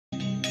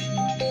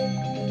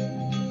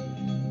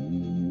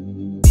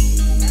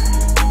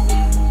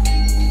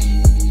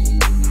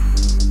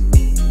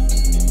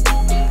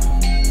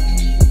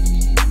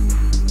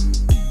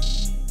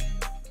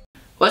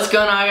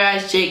going on,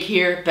 guys? Jake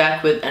here,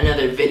 back with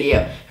another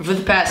video. And for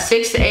the past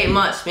 6 to 8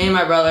 months, me and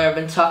my brother have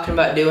been talking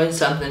about doing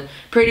something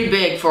pretty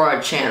big for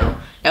our channel.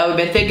 Now, we've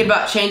been thinking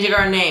about changing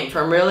our name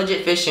from Real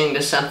Legit Fishing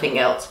to something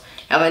else.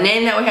 Now, the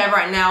name that we have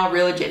right now,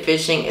 Real Legit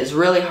Fishing, is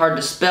really hard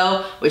to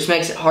spell, which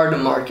makes it hard to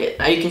market.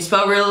 Now, you can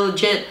spell Real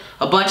Legit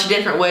a bunch of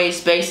different ways,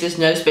 spaces,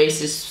 no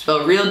spaces,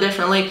 spell real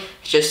differently.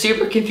 It's just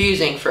super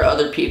confusing for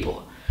other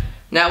people.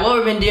 Now, what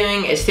we've been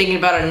doing is thinking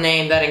about a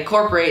name that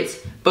incorporates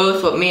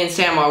both what me and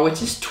Sam are,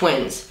 which is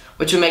twins,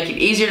 which will make it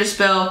easier to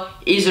spell,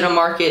 easier to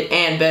market,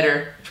 and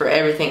better for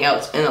everything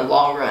else in the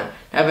long run.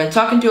 Now, I've been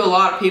talking to a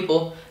lot of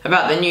people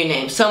about the new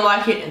name. Some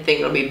like it and think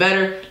it'll be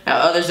better. Now,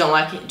 others don't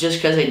like it just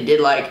because they did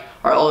like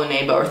our old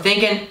name, but we're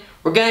thinking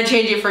we're going to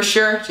change it for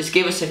sure. Just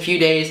give us a few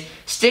days.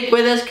 Stick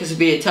with us because it'll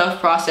be a tough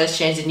process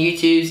changing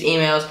YouTube's,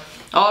 emails,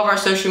 all of our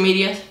social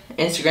media,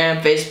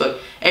 Instagram, Facebook,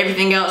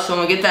 everything else. So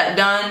when we get that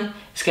done,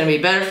 it's going to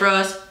be better for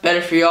us,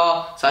 better for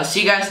y'all. So I'll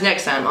see you guys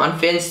next time on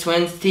Finn's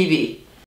Twins TV.